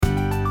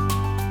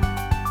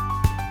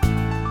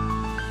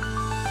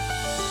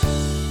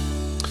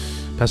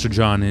Pastor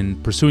John,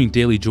 in pursuing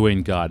daily joy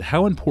in God,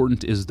 how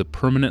important is the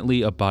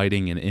permanently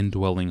abiding and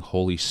indwelling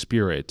Holy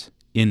Spirit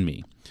in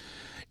me?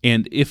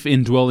 And if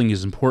indwelling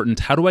is important,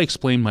 how do I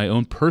explain my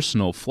own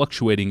personal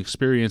fluctuating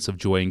experience of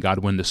joy in God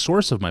when the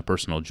source of my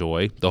personal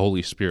joy, the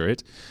Holy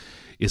Spirit,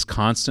 is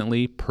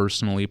constantly,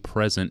 personally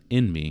present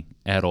in me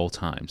at all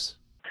times?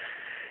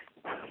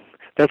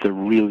 That's a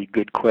really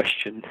good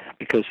question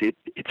because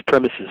its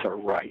premises are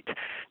right.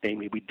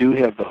 Namely, we do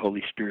have the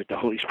Holy Spirit. The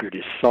Holy Spirit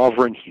is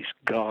sovereign. He's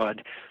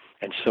God.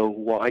 And so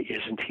why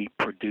isn't he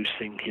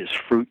producing his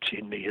fruits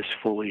in me as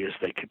fully as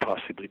they could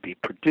possibly be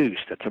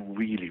produced? That's a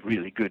really,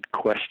 really good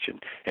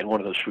question. And one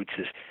of those fruits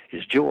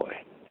is joy,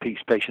 peace,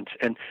 patience.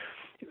 And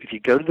if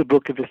you go to the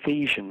book of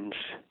Ephesians,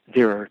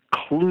 there are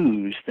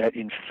clues that,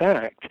 in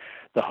fact,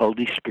 the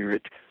Holy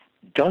Spirit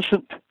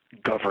doesn't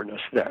govern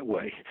us that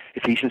way.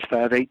 Ephesians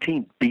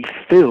 5:18, be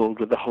filled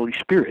with the Holy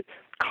Spirit,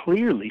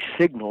 clearly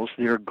signals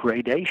there are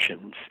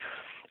gradations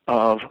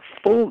of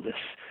fullness.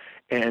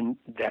 And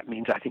that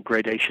means, I think,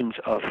 gradations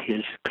of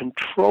his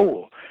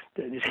control.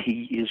 That is,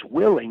 he is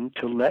willing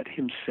to let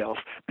himself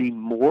be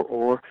more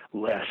or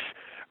less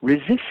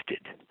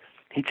resisted.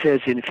 He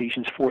says in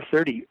Ephesians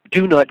 4:30,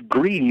 do not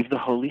grieve the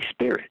Holy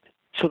Spirit.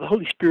 So the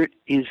Holy Spirit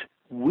is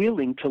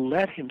willing to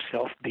let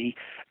himself be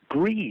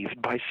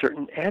grieved by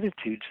certain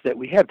attitudes that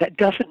we have. That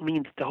doesn't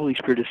mean that the Holy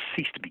Spirit has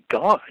ceased to be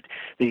God,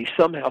 that he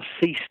somehow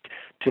ceased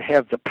to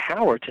have the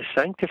power to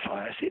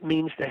sanctify us. It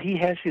means that he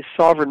has his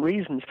sovereign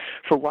reasons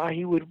for why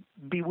he would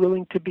be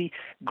willing to be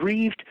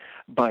grieved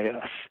by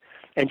us.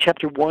 And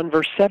chapter 1,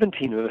 verse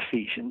 17 of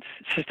Ephesians,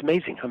 it's just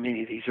amazing how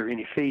many of these are in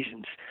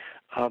Ephesians.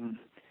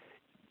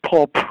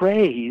 Paul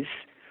prays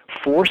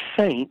for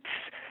saints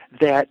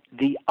that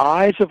the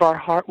eyes of our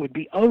heart would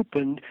be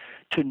opened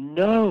to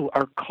know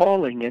our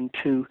calling and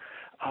to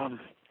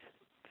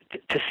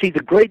see the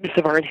greatness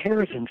of our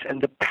inheritance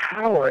and the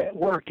power at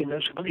work in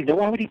those who believe. Now,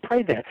 why would he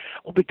pray that?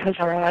 Well, because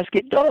our eyes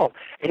get dull.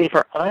 And if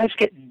our eyes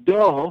get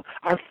dull,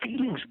 our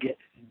feelings get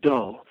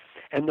dull.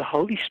 And the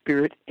Holy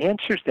Spirit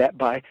answers that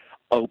by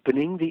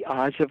opening the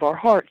eyes of our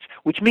hearts,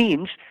 which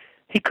means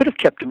he could have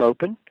kept them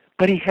open,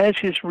 but he has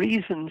his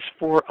reasons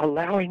for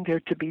allowing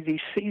there to be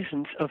these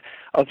seasons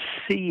of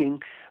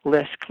seeing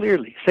less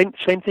clearly. Same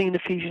thing in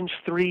Ephesians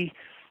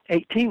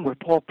 3:18, where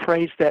Paul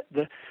prays that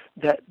the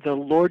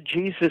Lord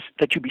Jesus,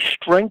 that you be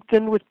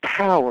strengthened with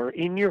power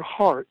in your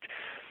heart,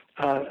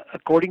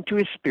 according to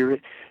his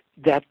Spirit,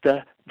 that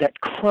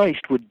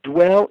Christ would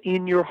dwell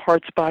in your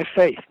hearts by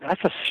faith. Now,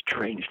 that's a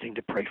strange thing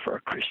to pray for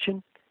a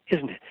Christian,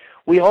 isn't it?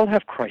 We all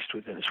have Christ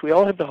within us. We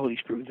all have the Holy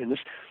Spirit within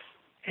us,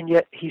 and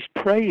yet he's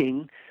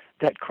praying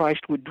that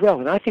Christ would dwell.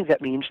 And I think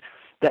that means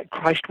that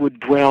Christ would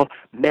dwell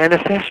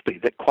manifestly,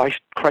 that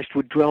Christ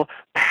would dwell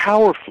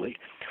powerfully,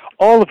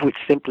 all of which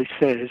simply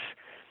says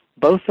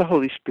both the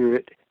Holy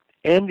Spirit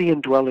and the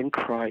indwelling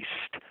Christ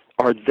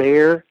are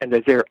there, and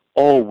they're there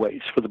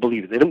always for the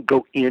believer. They don't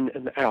go in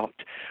and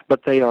out,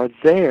 but they are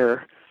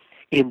there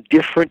in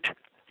different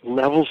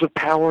levels of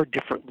power,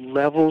 different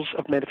levels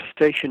of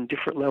manifestation,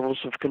 different levels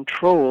of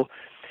control.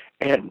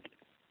 And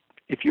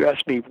if you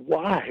ask me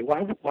why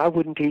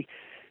wouldn't he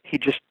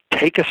just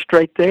take us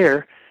straight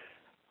there?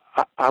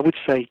 I would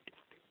say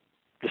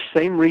the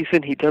same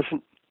reason he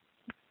doesn't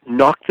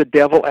knock the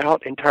devil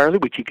out entirely,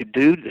 which he could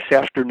do this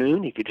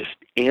afternoon. He could just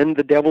end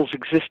the devil's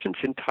existence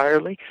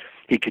entirely.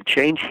 He could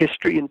change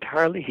history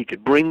entirely. He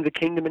could bring the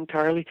kingdom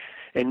entirely.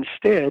 And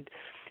instead,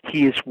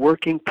 he is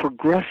working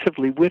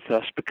progressively with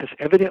us because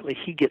evidently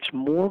he gets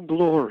more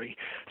glory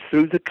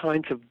through the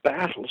kinds of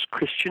battles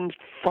Christians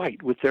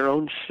fight with their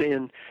own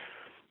sin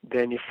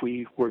than if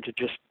we were to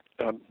just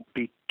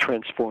be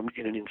transformed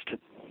in an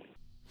instant.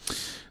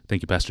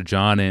 Thank you, Pastor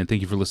John, and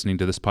thank you for listening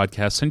to this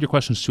podcast. Send your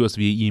questions to us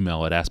via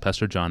email at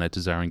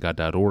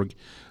askpastorjohn@desiringgod.org.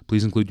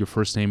 Please include your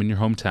first name and your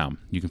hometown.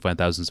 You can find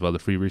thousands of other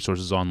free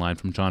resources online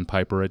from John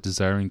Piper at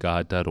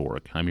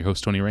desiringgod.org. I'm your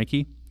host, Tony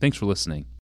Reinke. Thanks for listening.